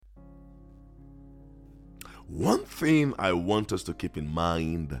One thing I want us to keep in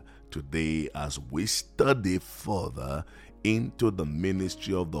mind today as we study further into the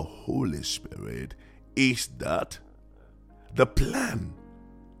ministry of the Holy Spirit is that the plan,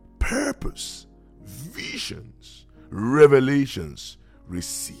 purpose, visions, revelations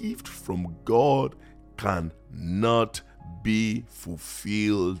received from God cannot be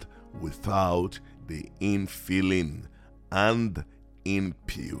fulfilled without the infilling and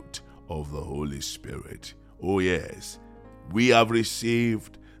input of the Holy Spirit. Oh yes, we have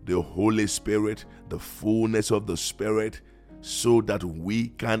received the Holy Spirit, the fullness of the Spirit, so that we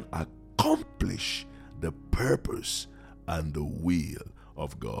can accomplish the purpose and the will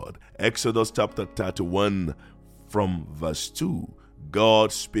of God. Exodus chapter 31 from verse 2,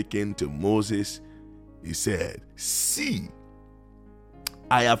 God speaking to Moses, he said, "See,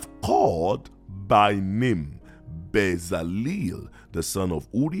 I have called by name Bezalel, the son of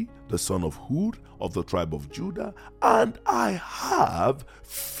Uri, the son of Hur, of the tribe of Judah, and I have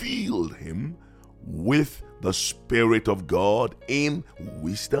filled him with the Spirit of God in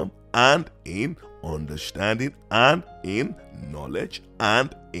wisdom and in understanding and in knowledge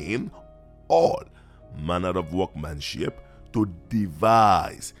and in all manner of workmanship, to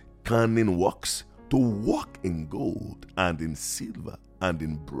devise cunning works, to work in gold and in silver and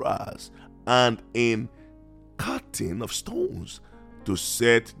in brass and in cutting of stones, to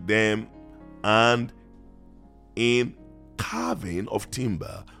set them, and in carving of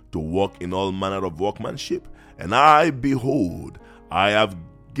timber, to work in all manner of workmanship. And I, behold, I have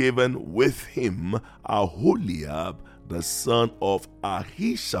given with him Aholiab, the son of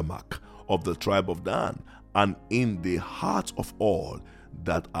Ahishamach, of the tribe of Dan, and in the hearts of all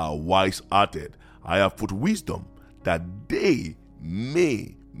that are wise-hearted I have put wisdom, that they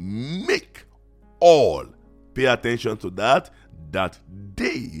may make all," pay attention to that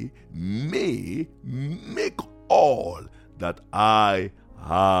they may make all that I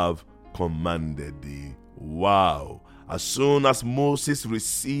have commanded thee. Wow. As soon as Moses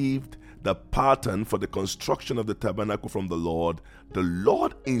received the pattern for the construction of the tabernacle from the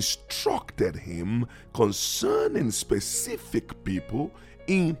Lord instructed him concerning specific people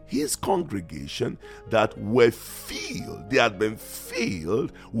in his congregation that were filled, they had been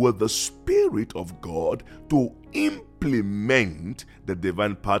filled with the Spirit of God to implement the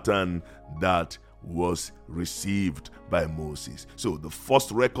divine pattern that was received by Moses. So the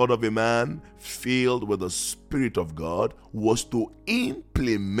first record of a man filled with the Spirit of God was to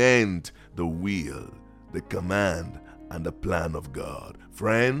implement the will, the command, and the plan of God.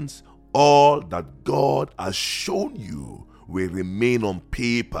 Friends, all that God has shown you will remain on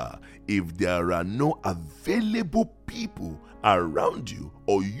paper if there are no available people around you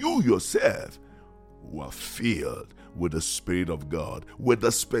or you yourself who are filled with the Spirit of God, with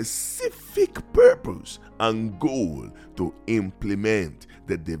a specific purpose and goal to implement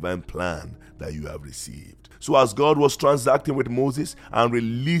the divine plan that you have received. So as God was transacting with Moses and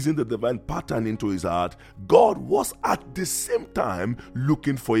releasing the divine pattern into his heart, God was at the same time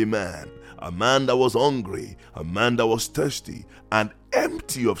looking for a man that was hungry, a man that was thirsty and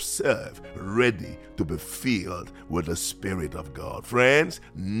empty of self, ready to be filled with the Spirit of God. Friends,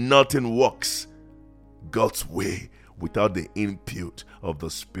 nothing works God's way without the input of the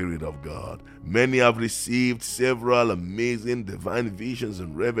Spirit of God. Many have received several amazing divine visions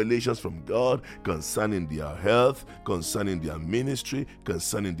and revelations from God concerning their health, concerning their ministry,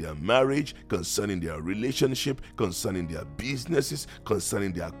 concerning their marriage, concerning their relationship, concerning their businesses,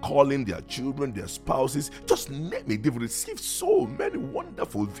 concerning their calling, their children, their spouses. Just name it. They've received so many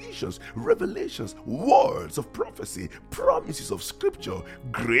wonderful visions, revelations, words of prophecy, promises of scripture,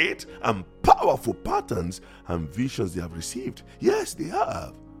 great and powerful patterns and visions they have received. Yes, they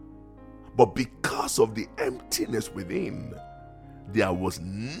have. But because of the emptiness within, there was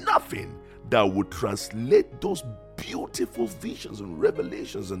nothing that would translate those beautiful visions and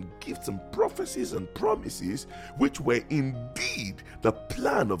revelations and gifts and prophecies and promises, which were indeed the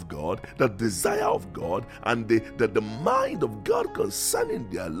plan of God, the desire of God, and the mind of God concerning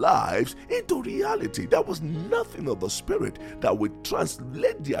their lives into reality. There was nothing of the Spirit that would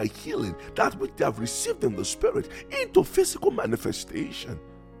translate their healing, that which they have received in the Spirit, into physical manifestation.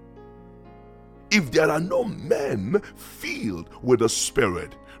 If there are no men filled with the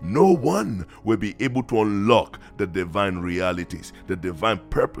Spirit, no one will be able to unlock the divine realities, the divine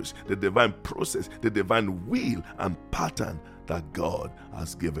purpose, the divine process, the divine will and pattern that God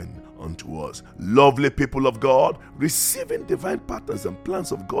has given unto us. Lovely people of God, receiving divine patterns and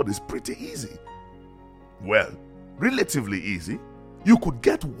plans of God is pretty easy. Well, relatively easy. You could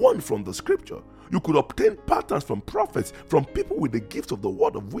get one from the scripture. You could obtain patterns from prophets, from people with the gift of the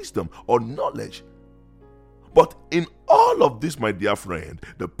word of wisdom or knowledge. But in all of this, my dear friend,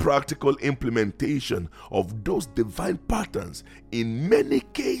 the practical implementation of those divine patterns in many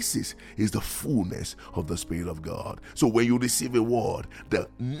cases is the fullness of the Spirit of God. So when you receive a word, the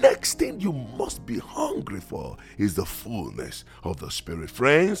next thing you must be hungry for is the fullness of the Spirit.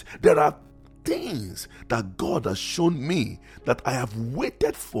 Friends, there are things that God has shown me that I have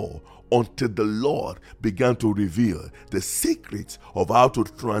waited for until the Lord began to reveal the secrets of how to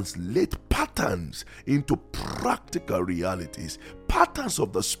translate patterns into practical realities, patterns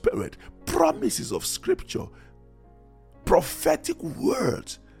of the Spirit, promises of Scripture, prophetic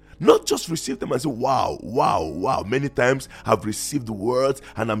words. Not just receive them and say, wow, wow, wow. Many times I've received words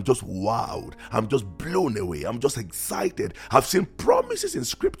and I'm just wowed. I'm just blown away. I'm just excited. I've seen promises in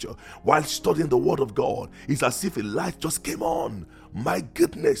Scripture while studying the Word of God. It's as if a light just came on. My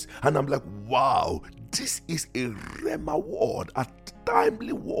goodness. And I'm like, wow, this is a Rhema word, a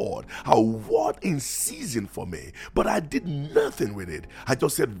timely word, a word in season for me. But I did nothing with it. I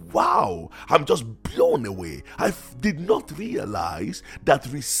just said, wow, I'm just blown away. I did not realize that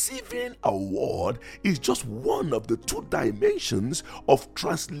receiving a word is just one of the two dimensions of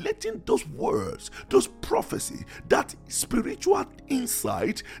translating those words, those prophecy, that spiritual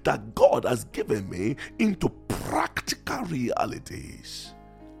insight that God has given me into practical realities.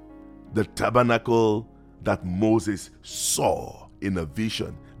 The tabernacle that Moses saw in a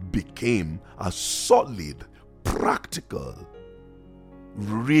vision became a solid, practical,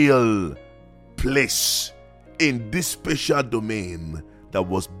 real place in this special domain that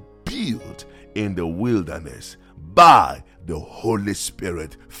was built in the wilderness by the Holy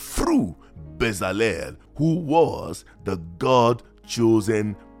Spirit through Bezalel, who was the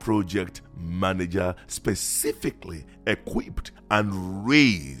God-chosen project manager, specifically equipped and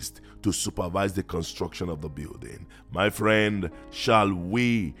raised to supervise the construction of the building. My friend, shall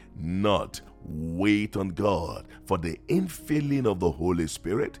we not wait on God for the infilling of the Holy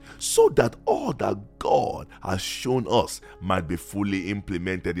Spirit so that all that God has shown us might be fully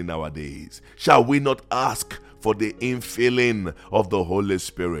implemented in our days? Shall we not ask for the infilling of the Holy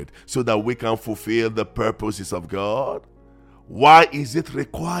Spirit so that we can fulfill the purposes of God? Why is it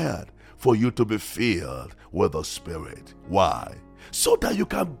required for you to be filled with the Spirit? Why? So that you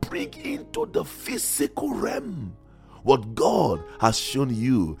can bring into the physical realm what God has shown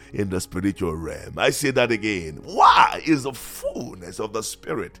you in the spiritual realm. I say that again. Why is the fullness of the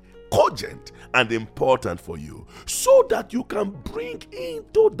Spirit cogent and important for you? So that you can bring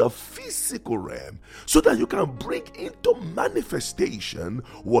into the physical realm, so that you can bring into manifestation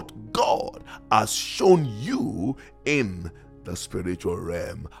what God has shown you in the spiritual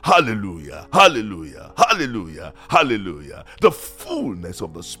realm. Hallelujah, hallelujah, hallelujah, hallelujah. The fullness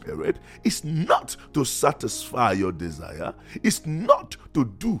of the Spirit is not to satisfy your desire, it's not to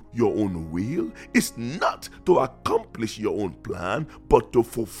do your own will, it's not to accomplish your own plan, but to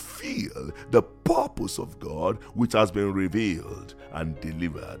fulfill the purpose of God which has been revealed and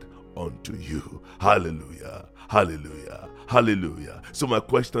delivered unto you. Hallelujah, hallelujah, hallelujah. So my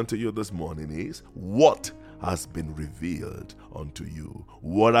question to you this morning is, what has been revealed unto you?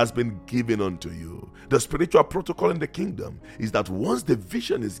 What has been given unto you? The spiritual protocol in the kingdom is that once the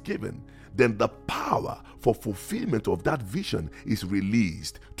vision is given, then the power for fulfillment of that vision is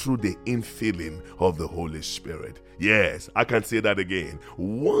released through the infilling of the Holy Spirit. Yes, I can say that again.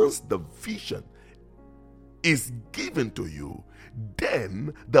 Once the vision is given to you,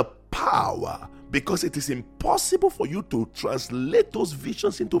 then the power, because it is impossible for you to translate those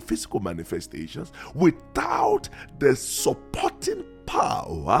visions into physical manifestations without the supporting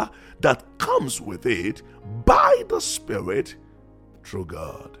power that comes with it by the Spirit through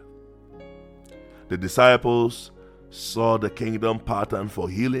God. The disciples saw the kingdom pattern for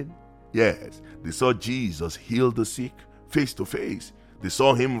healing. Yes, they saw Jesus heal the sick face to face. They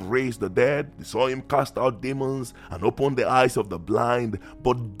saw him raise the dead. They saw him cast out demons and open the eyes of the blind.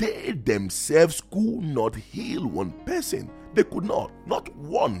 But they themselves could not heal one person. They could not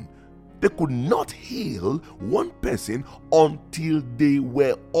one. They could not heal one person until they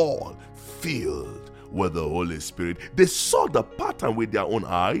were all filled with the Holy Spirit. They saw the pattern with their own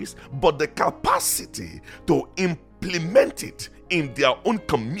eyes, but the capacity to implement it in their own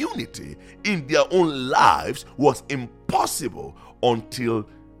community, in their own lives, was impossible until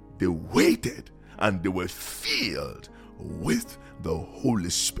they waited and they were filled with the Holy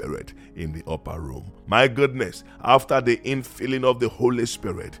Spirit in the upper room. My goodness, after the infilling of the Holy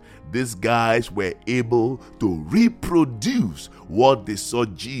Spirit, these guys were able to reproduce what they saw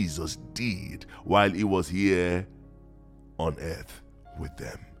Jesus did while he was here on earth with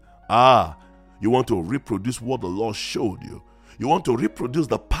them. You want to reproduce what the Lord showed you? You want to reproduce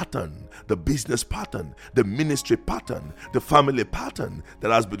the pattern, the business pattern, the ministry pattern, the family pattern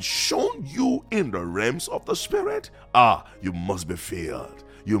that has been shown you in the realms of the Spirit. You must be filled.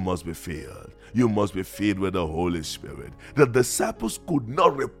 You must be filled. You must be filled with the Holy Spirit. The disciples could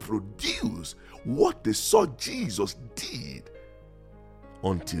not reproduce what they saw Jesus did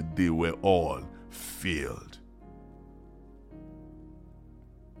until they were all filled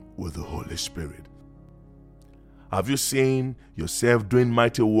with the Holy Spirit. Have you seen yourself doing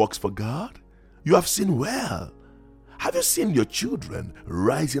mighty works for God? You have seen well. Have you seen your children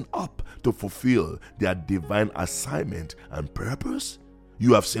rising up to fulfill their divine assignment and purpose?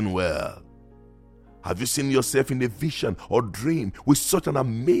 You have seen well. Have you seen yourself in a vision or dream with such an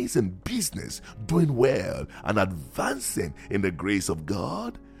amazing business doing well and advancing in the grace of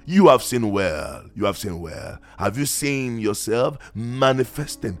God? You have seen well. You have seen well. Have you seen yourself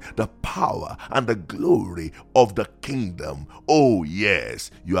manifesting the power and the glory of the kingdom? Oh, yes,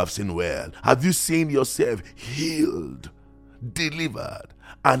 you have seen well. Have you seen yourself healed, delivered,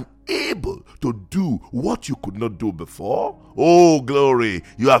 and able to do what you could not do before? Oh, glory,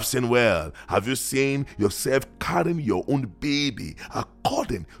 you have seen well. Have you seen yourself carrying your own baby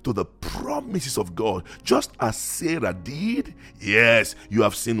according to the promises of God, just as Sarah did? Yes, you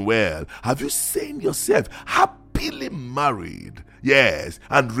have seen well. Have you seen yourself happily married? Yes,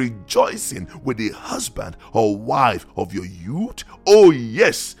 and rejoicing with the husband or wife of your youth? Oh,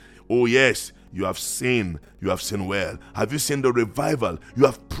 yes. Oh, yes. You have seen well. Have you seen the revival you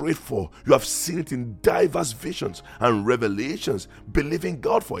have prayed for? You have seen it in diverse visions and revelations, believing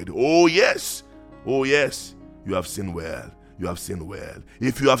God for it. Oh yes, you have seen well. You have seen well.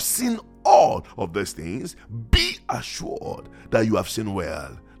 If you have seen all of these things, be assured that you have seen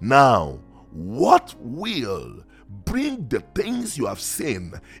well. Now, what will bring the things you have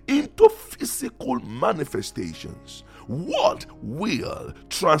seen into physical manifestations? What will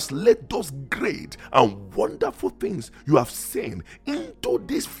translate those great and wonderful things you have seen into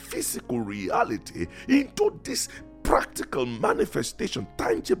this physical reality, into this practical manifestation,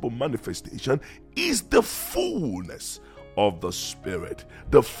 tangible manifestation, is the fullness of the Spirit.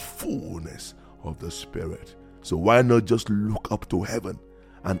 The fullness of the Spirit. So why not just look up to heaven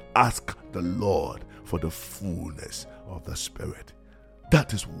and ask the Lord for the fullness of the Spirit?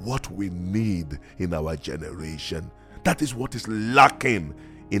 That is what we need in our generation. That is what is lacking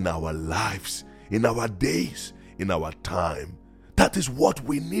in our lives, in our days, in our time. That is what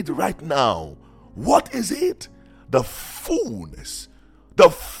we need right now. What is it? The fullness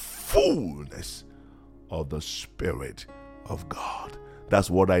of the Spirit of God.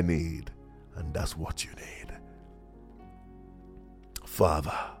 That's what I need, and that's what you need.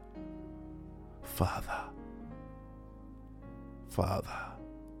 Father,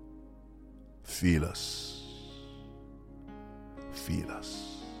 fill us.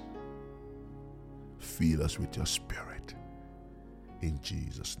 Fill us with your Spirit. In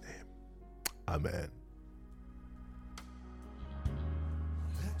Jesus' name. Amen.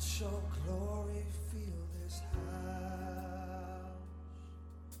 Let your glory fill this house.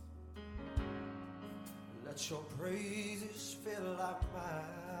 Let your praises fill our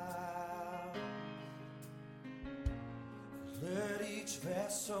mouth. Let each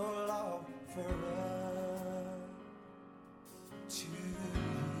vessel offer up to you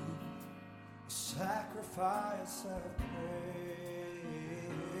a sacrifice of praise.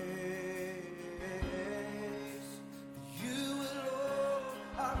 You alone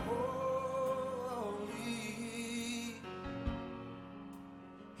are holy,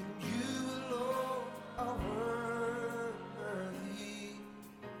 and you alone are worthy.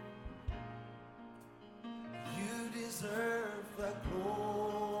 You deserve the glory.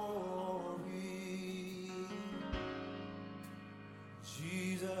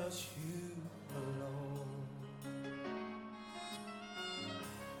 Jesus, you alone.